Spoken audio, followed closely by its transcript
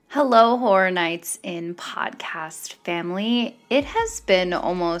Hello, Horror Nights in podcast family. It has been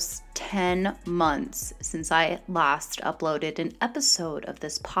almost 10 months since I last uploaded an episode of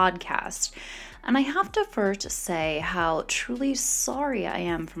this podcast, and I have to first say how truly sorry I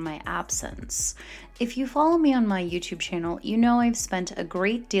am for my absence. If you follow me on my YouTube channel, you know I've spent a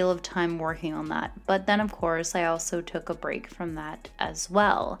great deal of time working on that, but then of course I also took a break from that as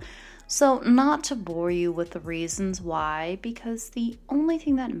well. So, not to bore you with the reasons why, because the only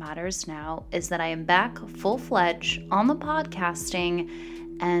thing that matters now is that I am back full-fledged on the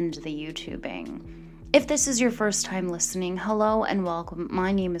podcasting and the YouTubing. If this is your first time listening, hello and welcome.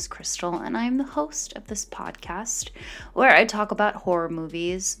 My name is Crystal, and I'm the host of this podcast, where I talk about horror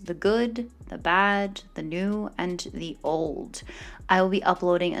movies, the good, the bad, the new, and the old. I will be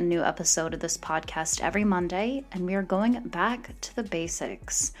uploading a new episode of this podcast every Monday, and we are going back to the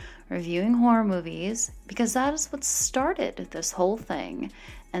basics. Reviewing horror movies, because that is what started this whole thing,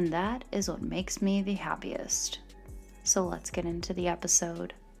 and that is what makes me the happiest. So let's get into the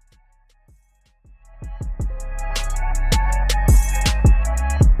episode.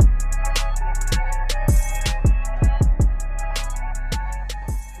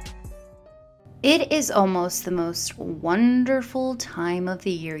 It is almost the most wonderful time of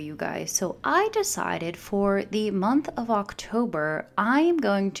the year, you guys. So I decided for the month of October, I am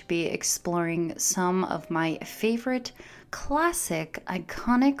going to be exploring some of my favorite classic,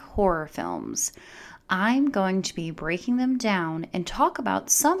 iconic horror films. I'm going to be breaking them down and talk about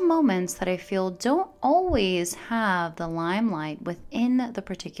some moments that I feel don't always have the limelight within the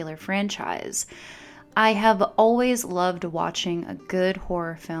particular franchise. I have always loved watching a good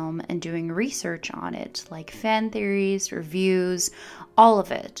horror film and doing research on it, like fan theories, reviews, all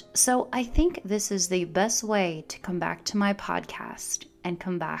of it. So I think this is the best way to come back to my podcast and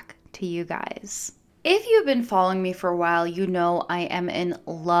come back to you guys. If you've been following me for a while, you know I am in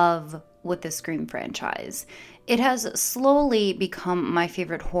love with the Scream franchise. It has slowly become my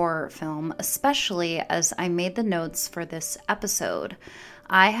favorite horror film, especially as I made the notes for this episode.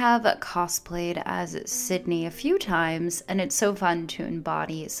 I have cosplayed as Sydney a few times, and it's so fun to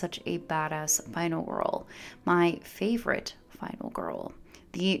embody such a badass final girl, my favorite final girl.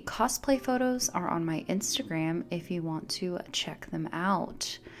 The cosplay photos are on my Instagram if you want to check them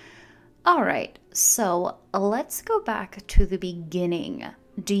out. Alright, so let's go back to the beginning.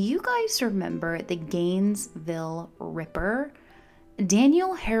 Do you guys remember the Gainesville Ripper?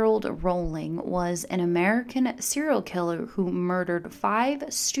 Daniel Harold Rowling was an American serial killer who murdered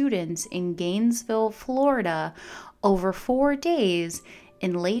 5 students in Gainesville, Florida over 4 days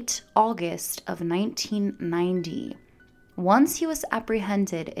in late August of 1990. Once he was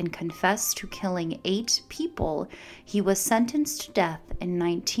apprehended and confessed to killing 8 people, he was sentenced to death in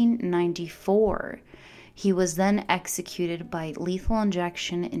 1994. He was then executed by lethal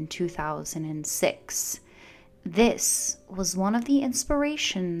injection in 2006. This was one of the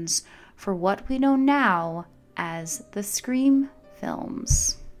inspirations for what we know now as the Scream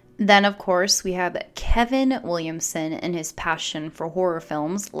films. Then, of course, we have Kevin Williamson and his passion for horror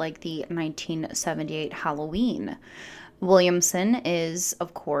films like the 1978 Halloween. Williamson is,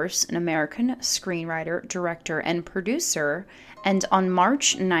 of course, an American screenwriter, director, and producer, and on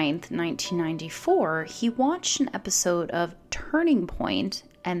March 9th, 1994, he watched an episode of Turning Point,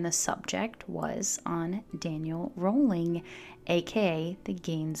 and the subject was on Daniel Rowling, aka the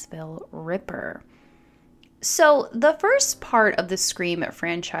Gainesville Ripper. So the first part of the Scream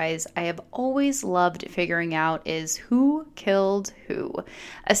franchise I have always loved figuring out is who killed who,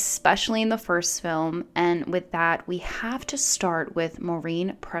 especially in the first film, and with that we have to start with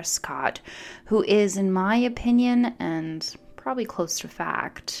Maureen Prescott, who is, in my opinion, and probably close to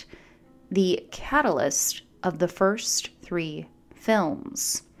fact, the catalyst of the first 3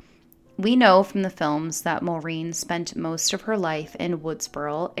 films. We know from the films that Maureen spent most of her life in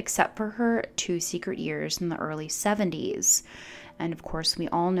Woodsboro, except for her 2 secret years in the early 70s. And of course, we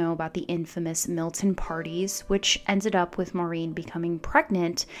all know about the infamous Milton parties, which ended up with Maureen becoming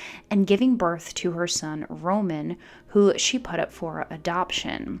pregnant and giving birth to her son, Roman, who she put up for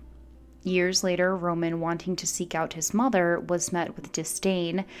adoption. Years later, Roman, wanting to seek out his mother, was met with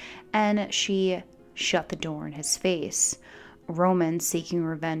disdain, and she shut the door in his face. Roman, seeking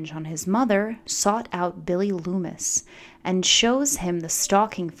revenge on his mother, sought out Billy Loomis and shows him the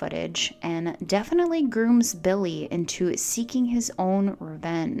stalking footage and definitely grooms Billy into seeking his own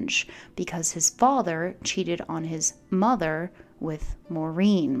revenge because his father cheated on his mother with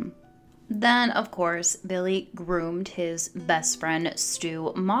Maureen. Then, of course, Billy groomed his best friend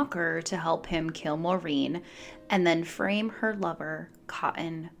Stu Macher to help him kill Maureen and then frame her lover,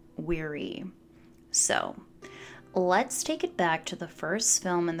 Cotton Weary. So, Let's take it back to the first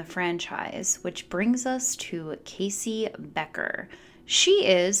film in the franchise, which brings us to Casey Becker. She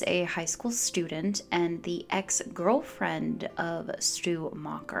is a high school student and the ex-girlfriend of Stu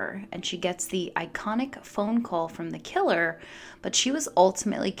Macher, and she gets the iconic phone call from the killer, but she was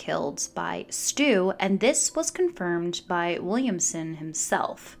ultimately killed by Stu, and this was confirmed by Williamson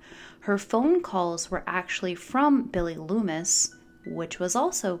himself. Her phone calls were actually from Billy Loomis, which was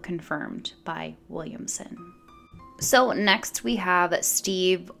also confirmed by Williamson. So next we have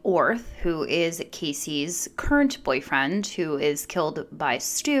Steve Orth, who is Casey's current boyfriend, who is killed by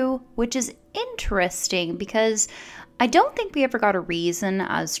Stu, which is interesting because I don't think we ever got a reason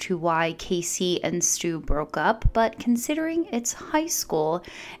as to why Casey and Stu broke up, but considering it's high school,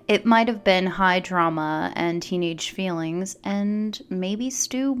 it might have been high drama and teenage feelings, and maybe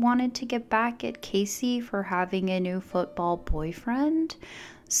Stu wanted to get back at Casey for having a new football boyfriend.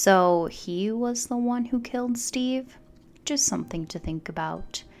 So he was the one who killed Steve. Just something to think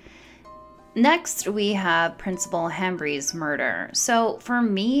about. Next, we have Principal Hambry's murder. So for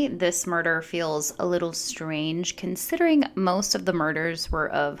me, this murder feels a little strange considering most of the murders were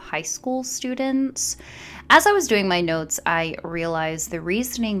of high school students. As I was doing my notes, I realized the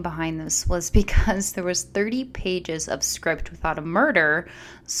reasoning behind this was because there was 30 pages of script without a murder,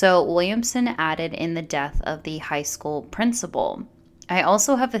 so Williamson added in the death of the high school principal. I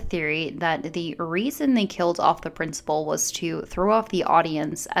also have a theory that the reason they killed off the principal was to throw off the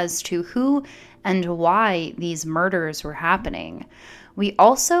audience as to who and why these murders were happening. We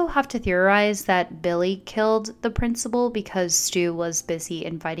also have to theorize that Billy killed the principal because Stu was busy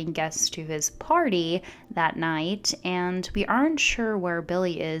inviting guests to his party that night, and we aren't sure where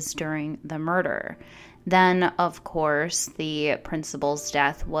Billy is during the murder. Then, of course, the principal's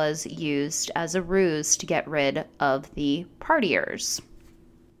death was used as a ruse to get rid of the partiers.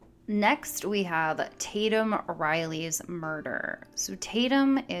 Next, we have Tatum Riley's murder. So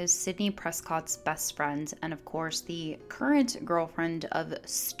Tatum is Sidney Prescott's best friend and, of course, the current girlfriend of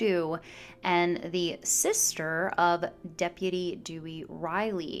Stu and the sister of Deputy Dewey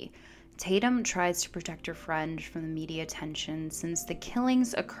Riley. Tatum tries to protect her friend from the media attention since the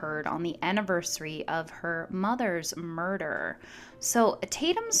killings occurred on the anniversary of her mother's murder. So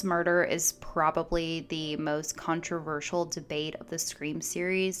Tatum's murder is probably the most controversial debate of the Scream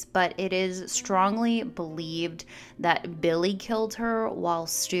series, but it is strongly believed that Billy killed her while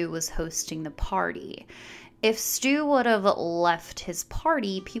Stu was hosting the party. If Stu would have left his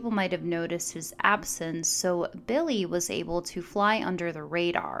party, people might have noticed his absence, so Billy was able to fly under the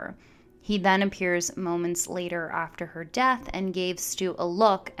radar. He then appears moments later after her death and gave Stu a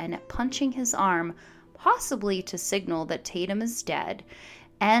look and punching his arm, possibly to signal that Tatum is dead.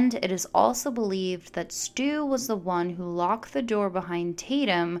 And it is also believed that Stu was the one who locked the door behind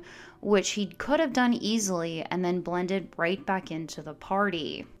Tatum, which he could have done easily and then blended right back into the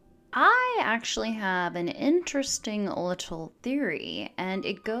party. I actually have an interesting little theory, and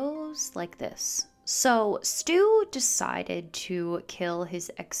it goes like this. So Stu decided to kill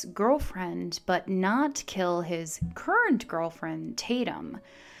his ex-girlfriend, but not kill his current girlfriend, Tatum.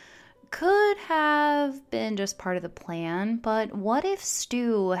 Could have been just part of the plan, but what if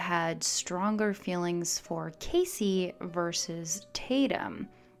Stu had stronger feelings for Casey versus Tatum?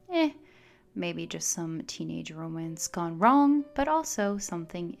 Maybe just some teenage romance gone wrong, but also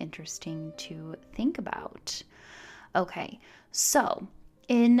something interesting to think about. Okay, so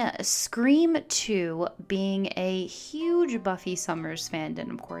in Scream 2, being a huge Buffy Summers fan, and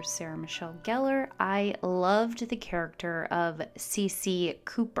of course Sarah Michelle Gellar, I loved the character of Cece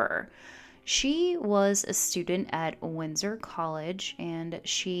Cooper. She was a student at Windsor College, and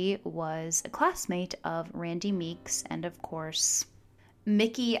she was a classmate of Randy Meeks and, of course,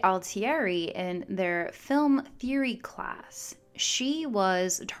 Mickey Altieri in their film theory class. She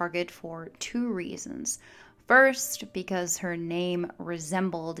was a target for two reasons. First, because her name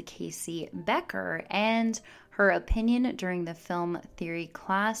resembled Casey Becker, and her opinion during the film theory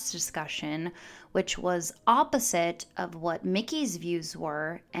class discussion, which was opposite of what Mickey's views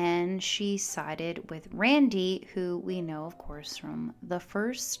were, and she sided with Randy, who we know, of course, from the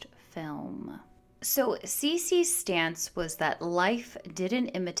first film. So Cece's stance was that life didn't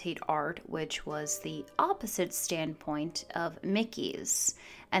imitate art, which was the opposite standpoint of Mickey's.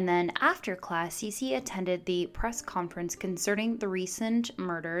 And then after class, Cece attended the press conference concerning the recent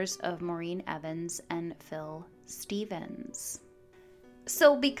murders of Maureen Evans and Phil Stevens.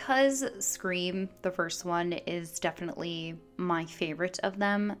 So because Scream, the first one, is definitely my favorite of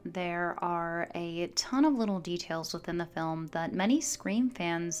them. There are a ton of little details within the film that many Scream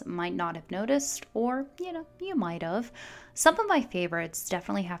fans might not have noticed, or, you might have. Some of my favorites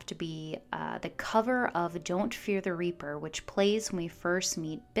definitely have to be the cover of Don't Fear the Reaper, which plays when we first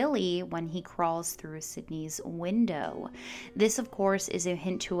meet Billy when he crawls through Sidney's window. This, of course, is a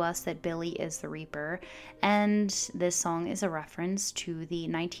hint to us that Billy is the Reaper, and this song is a reference to the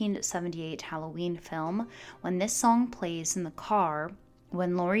 1978 Halloween film when this song plays in the car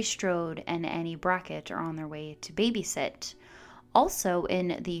when Laurie Strode and Annie Brackett are on their way to babysit. Also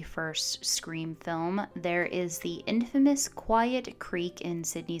in the first Scream film, there is the infamous quiet creak in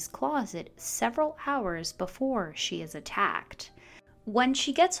Sidney's closet several hours before she is attacked. When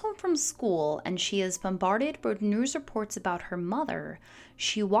she gets home from school and she is bombarded with news reports about her mother,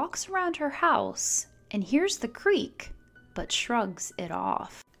 she walks around her house and hears the creak, but shrugs it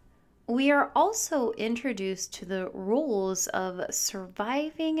off. We are also introduced to the rules of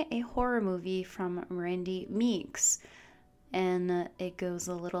surviving a horror movie from Randy Meeks. And it goes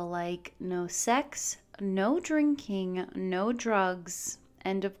a little like no sex, no drinking, no drugs,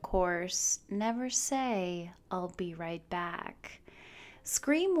 and of course, never say, "I'll be right back."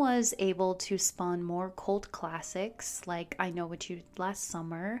 Scream was able to spawn more cult classics like I Know What You Did Last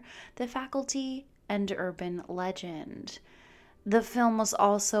Summer, The Faculty, and Urban Legend. The film was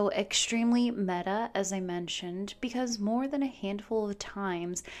also extremely meta, as I mentioned, because more than a handful of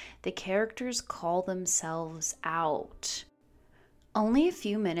times the characters call themselves out. Only a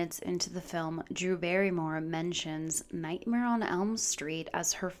few minutes into the film, Drew Barrymore mentions Nightmare on Elm Street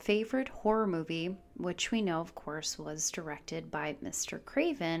as her favorite horror movie, which we know, of course, was directed by Mr.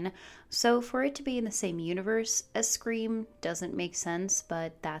 Craven. So for it to be in the same universe as Scream doesn't make sense,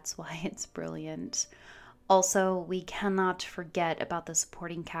 but that's why it's brilliant. Also, we cannot forget about the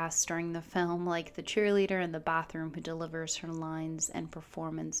supporting cast during the film, like the cheerleader in the bathroom who delivers her lines and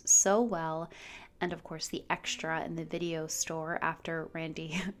performance so well, and of course the extra in the video store after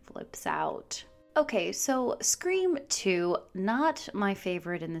Randy flips out. Okay, so Scream 2, not my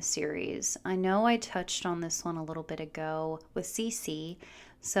favorite in the series. I know I touched on this one a little bit ago with CC,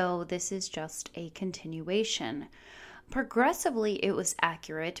 so this is just a continuation. Progressively, it was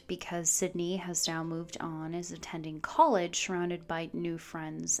accurate because Sidney has now moved on, is attending college surrounded by new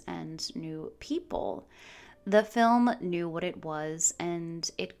friends and new people. The film knew what it was, and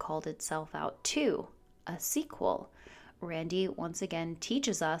it called itself out too, a sequel. Randy once again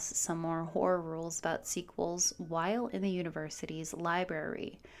teaches us some more horror rules about sequels while in the university's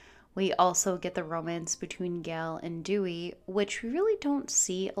library. We also get the romance between Gail and Dewey, which we really don't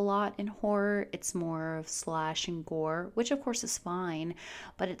see a lot in horror. It's more of slash and gore, which of course is fine,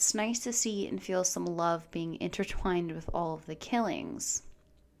 but it's nice to see and feel some love being intertwined with all of the killings.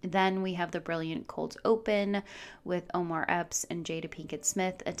 Then we have the brilliant cold open with Omar Epps and Jada Pinkett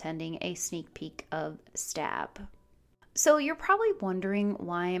Smith attending a sneak peek of Stab. So you're probably wondering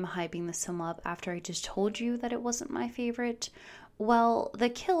why I'm hyping this film up after I just told you that it wasn't my favorite. Well, the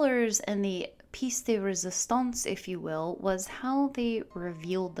killers and the piece de resistance, if you will, was how they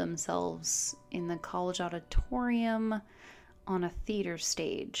revealed themselves in the college auditorium on a theater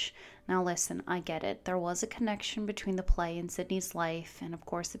stage. Now listen, I get it. There was a connection between the play and Sidney's life, and of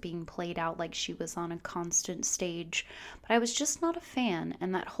course it being played out like she was on a constant stage, but I was just not a fan,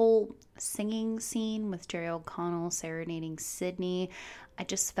 and that whole singing scene with Jerry O'Connell serenading Sidney, I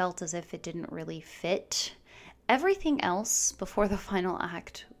just felt as if it didn't really fit. Everything else before the final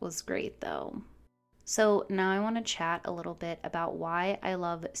act was great though. So now I want to chat a little bit about why I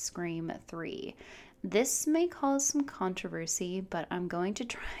love Scream 3. This may cause some controversy, but I'm going to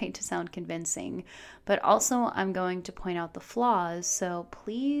try to sound convincing. But also I'm going to point out the flaws, so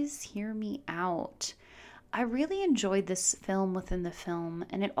please hear me out. I really enjoyed this film within the film,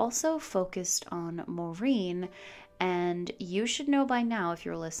 and it also focused on Maureen. And you should know by now, if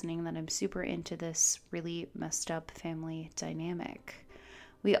you're listening, that I'm super into this really messed up family dynamic.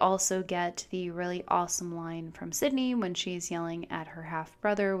 We also get the really awesome line from Sidney when she's yelling at her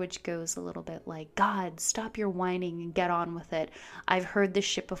half-brother, which goes a little bit like, "God, stop your whining and get on with it. I've heard this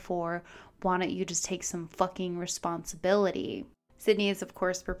shit before. Why don't you just take some fucking responsibility?" Sidney is, of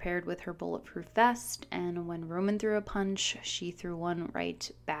course, prepared with her bulletproof vest, and when Roman threw a punch, she threw one right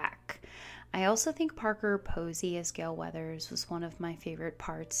back. I also think Parker Posey as Gale Weathers was one of my favorite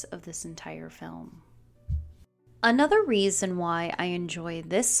parts of this entire film. Another reason why I enjoy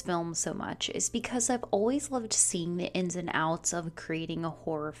this film so much is because I've always loved seeing the ins and outs of creating a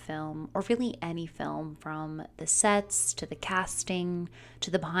horror film, or really any film, from the sets to the casting to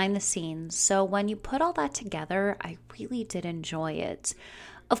the behind the scenes. So when you put all that together, I really did enjoy it.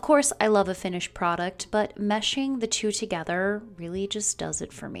 Of course, I love a finished product, but meshing the two together really just does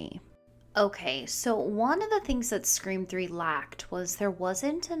it for me. Okay, so one of the things that Scream 3 lacked was there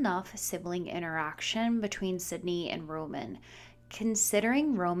wasn't enough sibling interaction between Sydney and Roman.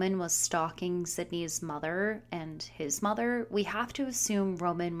 Considering Roman was stalking Sydney's mother and his mother, we have to assume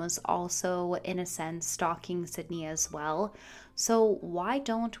Roman was also, in a sense, stalking Sydney as well. So why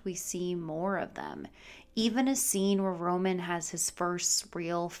don't we see more of them? Even a scene where Roman has his first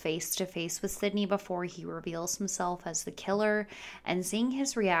real face to face with Sydney before he reveals himself as the killer, and seeing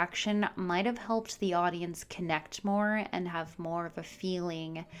his reaction might have helped the audience connect more and have more of a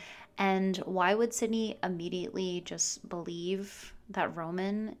feeling. And why would Sydney immediately just believe that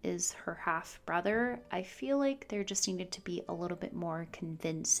Roman is her half brother? I feel like there just needed to be a little bit more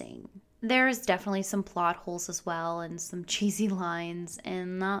convincing. There's definitely some plot holes as well, and some cheesy lines,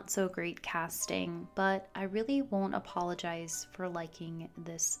 and not so great casting, but I really won't apologize for liking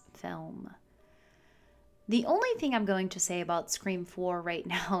this film. The only thing I'm going to say about Scream 4 right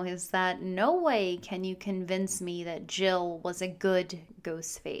now is that no way can you convince me that Jill was a good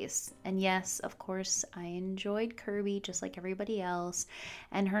Ghostface. And yes, of course, I enjoyed Kirby just like everybody else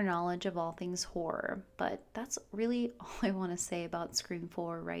and her knowledge of all things horror. But that's really all I want to say about Scream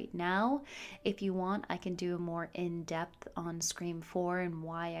 4 right now. If you want, I can do a more in-depth on Scream 4 and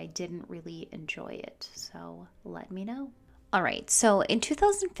why I didn't really enjoy it. So let me know. All right, so in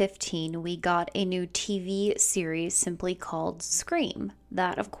 2015, we got a new TV series simply called Scream.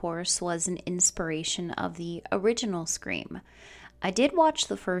 That, of course, was an inspiration of the original Scream. I did watch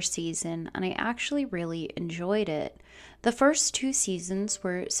the first season, and I actually really enjoyed it. The first two seasons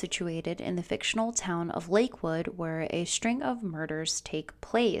were situated in the fictional town of Lakewood, where a string of murders take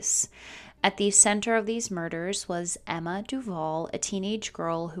place. At the center of these murders was Emma Duval, a teenage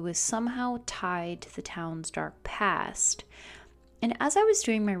girl who was somehow tied to the town's dark past. And as I was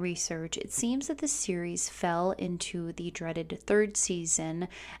doing my research, it seems that the series fell into the dreaded third season,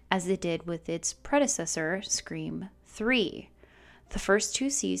 as it did with its predecessor, Scream 3. The first two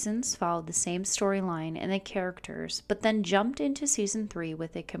seasons followed the same storyline and the characters, but then jumped into season 3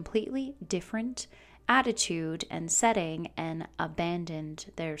 with a completely different attitude and setting and abandoned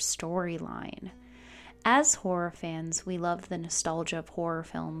their storyline. As horror fans, we love the nostalgia of horror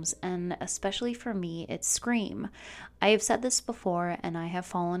films, and especially for me, it's Scream. I have said this before, and I have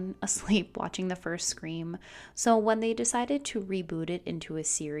fallen asleep watching the first Scream, so when they decided to reboot it into a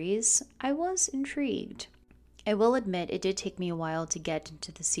series, I was intrigued. I will admit it did take me a while to get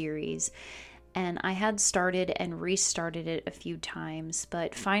into the series, and I had started and restarted it a few times,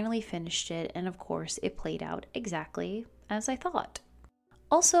 but finally finished it, and of course it played out exactly as I thought.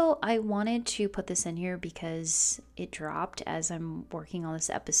 Also, I wanted to put this in here because it dropped as I'm working on this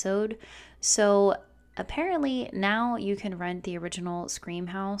episode. So apparently now you can rent the original Scream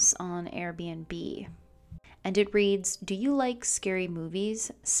house on Airbnb. And it reads, "Do you like scary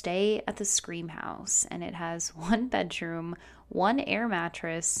movies? Stay at the Scream house." And it has one bedroom, one air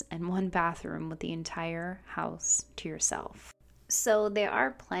mattress, and one bathroom with the entire house to yourself. So they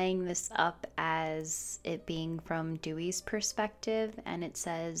are playing this up as it being from Dewey's perspective, and it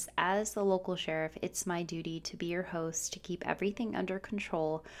says, "As the local sheriff, it's my duty to be your host to keep everything under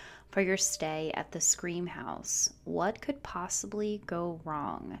control for your stay at the Scream house. What could possibly go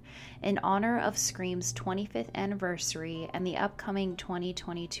wrong? In honor of Scream's 25th anniversary and the upcoming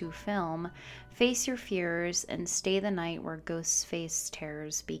 2022 film, face your fears and stay the night where Ghostface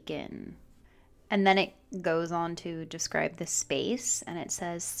terrors begin." And then it goes on to describe the space, and it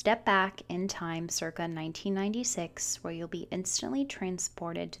says, "Step back in time circa 1996, where you'll be instantly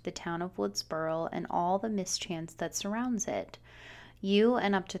transported to the town of Woodsboro and all the mischance that surrounds it. You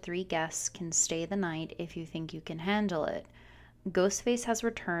and up to 3 guests can stay the night if you think you can handle it. Ghostface has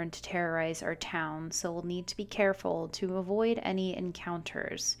returned to terrorize our town, so we'll need to be careful to avoid any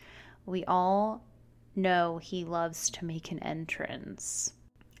encounters. We all know he loves to make an entrance."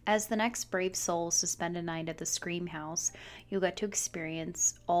 As the next brave souls to spend a night at the Scream house, you'll get to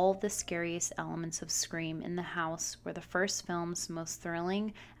experience all the scariest elements of Scream in the house where the first film's most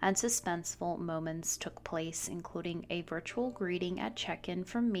thrilling and suspenseful moments took place, including a virtual greeting at check-in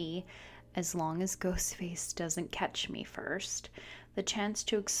from me, as long as Ghostface doesn't catch me first, the chance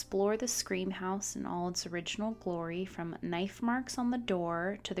to explore the Scream house in all its original glory, from knife marks on the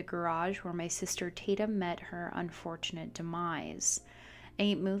door to the garage where my sister Tatum met her unfortunate demise.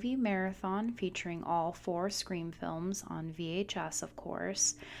 A movie marathon featuring all 4 Scream films on VHS, of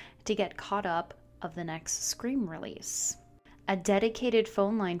course, to get caught up of the next Scream release. A dedicated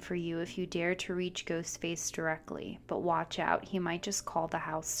phone line for you if you dare to reach Ghostface directly, but watch out, he might just call the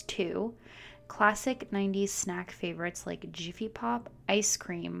house too. classic 90s snack favorites like Jiffy Pop, ice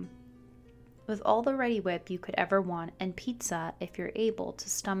cream, with all the Ready Whip you could ever want, and pizza if you're able to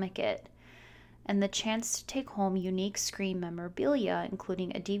stomach it. And the chance to take home unique Scream memorabilia,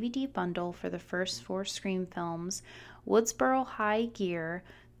 including a DVD bundle for the first 4 Scream films, Woodsboro High gear,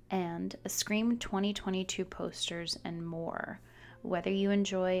 and a Scream 2022 posters, and more. Whether you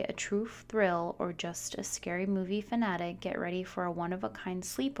enjoy a true thrill or just a scary movie fanatic, get ready for a one-of-a-kind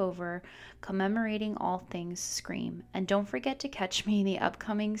sleepover commemorating all things Scream. And don't forget to catch me in the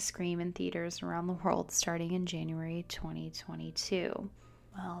upcoming Scream in theaters around the world starting in January 2022.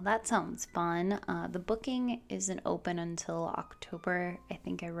 Well, that sounds fun. The booking isn't open until October. I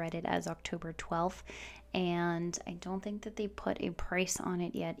think I read it as October 12th. And I don't think that they put a price on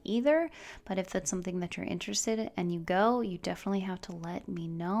it yet either. But if that's something that you're interested in and you go, you definitely have to let me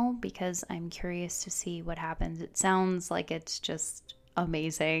know because I'm curious to see what happens. It sounds like it's just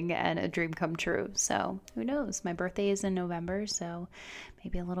amazing and a dream come true. So who knows? My birthday is in November, so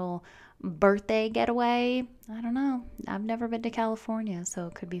maybe a little birthday getaway. I don't know. I've never been to California, so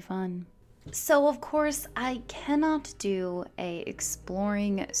it could be fun. So, of course, I cannot do a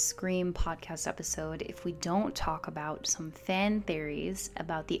Exploring Scream podcast episode if we don't talk about some fan theories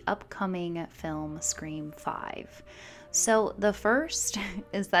about the upcoming film Scream 5. So, the first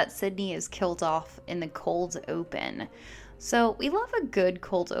is that Sidney is killed off in the cold open. So, we love a good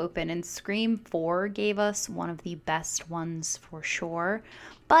cold open, and Scream 4 gave us one of the best ones for sure.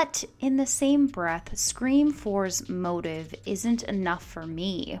 But in the same breath, Scream 4's motive isn't enough for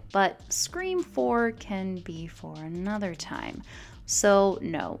me, but Scream 4 can be for another time. So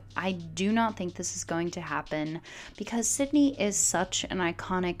no, I do not think this is going to happen because Sidney is such an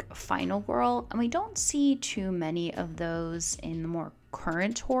iconic final girl, and we don't see too many of those in the more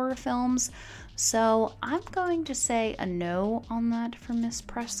current horror films. So I'm going to say a no on that for Miss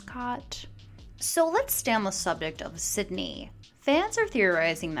Prescott. So let's stay on the subject of Sidney. Fans are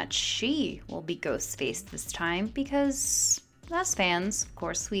theorizing that she will be Ghostface this time because, as fans, of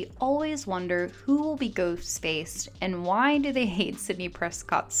course, we always wonder who will be Ghostface and why do they hate Sidney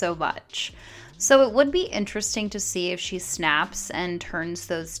Prescott so much. So it would be interesting to see if she snaps and turns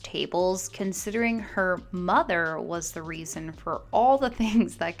those tables, considering her mother was the reason for all the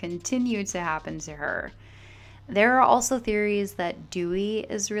things that continue to happen to her. There are also theories that Dewey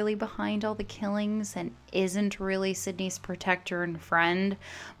is really behind all the killings and isn't really Sidney's protector and friend,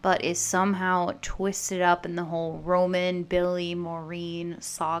 but is somehow twisted up in the whole Roman, Billy, Maureen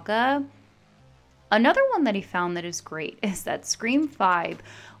saga. Another one that he found that is great is that Scream 5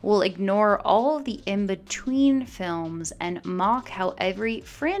 will ignore all of the in-between films and mock how every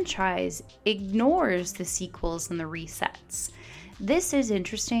franchise ignores the sequels and the resets. This is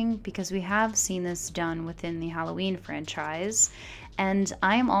interesting because we have seen this done within the Halloween franchise, and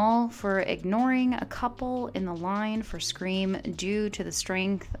I'm all for ignoring a couple in the line for Scream due to the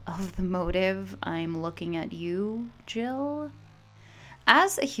strength of the motive. I'm looking at you, Jill.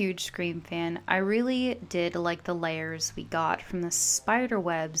 As a huge Scream fan, I really did like the layers we got from the spider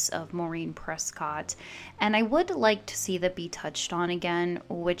webs of Maureen Prescott, and I would like to see that be touched on again,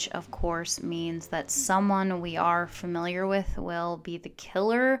 which of course means that someone we are familiar with will be the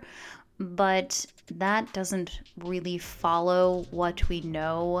killer, but that doesn't really follow what we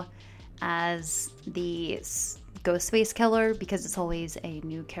know as the Ghostface killer because it's always a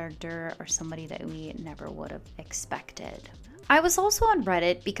new character or somebody that we never would have expected. I was also on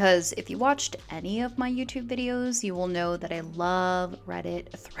Reddit because if you watched any of my YouTube videos, you will know that I love Reddit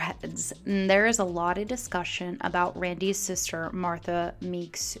threads. And there is a lot of discussion about Randy's sister, Martha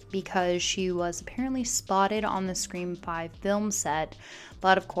Meeks, because she was apparently spotted on the Scream 5 film set,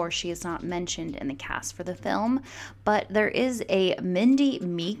 but of course she is not mentioned in the cast for the film. But there is a Mindy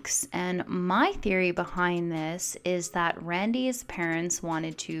Meeks, and my theory behind this is that Randy's parents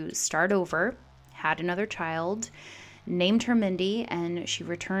wanted to start over, had another child, named her Mindy, and she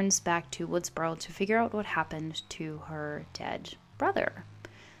returns back to Woodsboro to figure out what happened to her dead brother.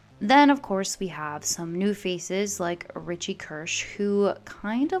 Then, of course, we have some new faces like Richie Kirsch, who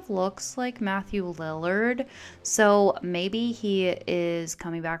kind of looks like Matthew Lillard. So maybe he is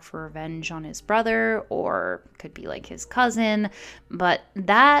coming back for revenge on his brother, or could be like his cousin. But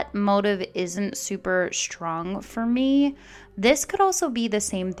that motive isn't super strong for me. This could also be the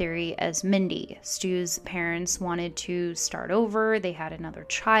same theory as Mindy. Stu's parents wanted to start over. They had another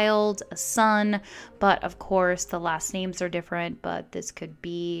child, a son, but of course the last names are different, but this could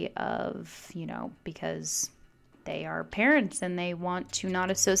be of, because they are parents and they want to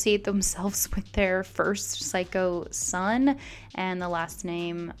not associate themselves with their first psycho son, and the last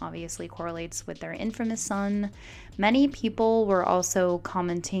name obviously correlates with their infamous son. Many people were also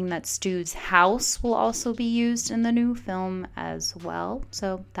commenting that Stu's house will also be used in the new film as well,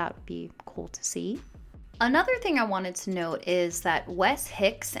 so that would be cool to see. Another thing I wanted to note is that Wes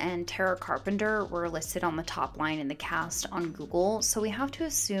Hicks and Tara Carpenter were listed on the top line in the cast on Google, so we have to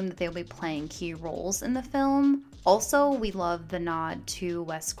assume that they'll be playing key roles in the film. Also, we love the nod to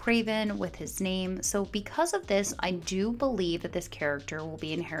Wes Craven with his name, so because of this, I do believe that this character will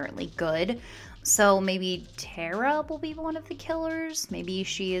be inherently good. So maybe Tara will be one of the killers. Maybe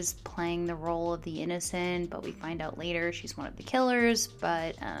she is playing the role of the innocent, but we find out later she's one of the killers,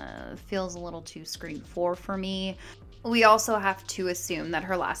 but feels a little too Scream 4 for me. We also have to assume that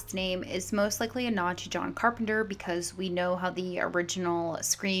her last name is most likely a nod to John Carpenter because we know how the original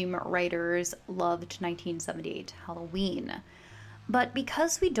Scream writers loved 1978 Halloween. But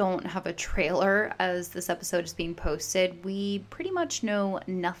because we don't have a trailer as this episode is being posted, we pretty much know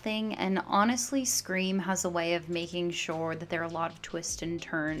nothing, and honestly, Scream has a way of making sure that there are a lot of twists and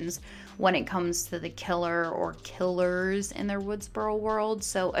turns when it comes to the killer or killers in their Woodsboro world,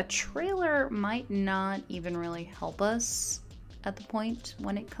 so a trailer might not even really help us at the point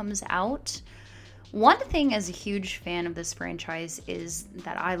when it comes out. One thing as a huge fan of this franchise is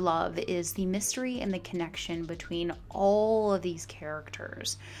that I love is the mystery and the connection between all of these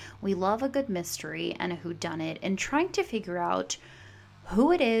characters. We love a good mystery and a whodunit and trying to figure out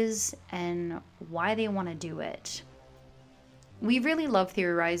who it is and why they want to do it. We really love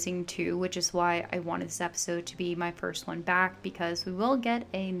theorizing too, which is why I wanted this episode to be my first one back, because we will get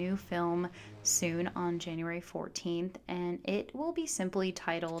a new film soon on January 14th, and it will be simply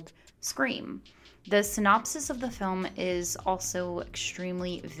titled Scream. The synopsis of the film is also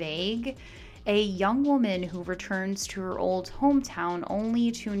extremely vague. A young woman who returns to her old hometown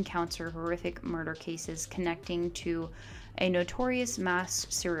only to encounter horrific murder cases connecting to a notorious mass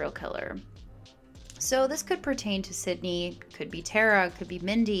serial killer. So this could pertain to Sydney, could be Tara, could be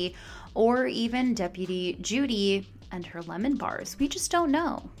Mindy, or even Deputy Judy and her lemon bars. We just don't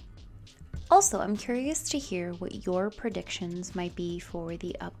know. Also, I'm curious to hear what your predictions might be for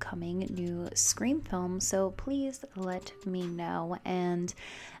the upcoming new Scream film, so please let me know. And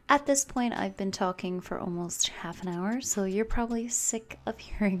at this point, I've been talking for almost half an hour, so you're probably sick of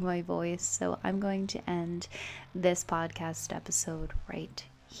hearing my voice, so I'm going to end this podcast episode right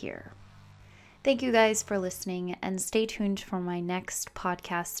here. Thank you guys for listening, and stay tuned for my next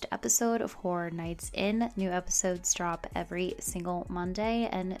podcast episode of Horror Nights In. New episodes drop every single Monday,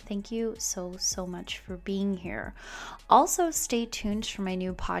 and thank you so much for being here. Also, stay tuned for my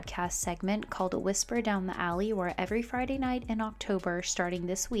new podcast segment called Whisper Down the Alley, where every Friday night in October, starting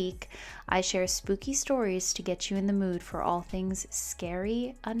this week, I share spooky stories to get you in the mood for all things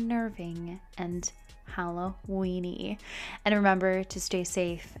scary, unnerving, and Halloweeny. And remember to stay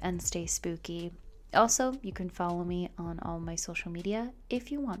safe and stay spooky. Also, you can follow me on all my social media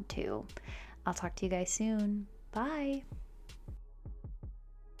if you want to. I'll talk to you guys soon. Bye.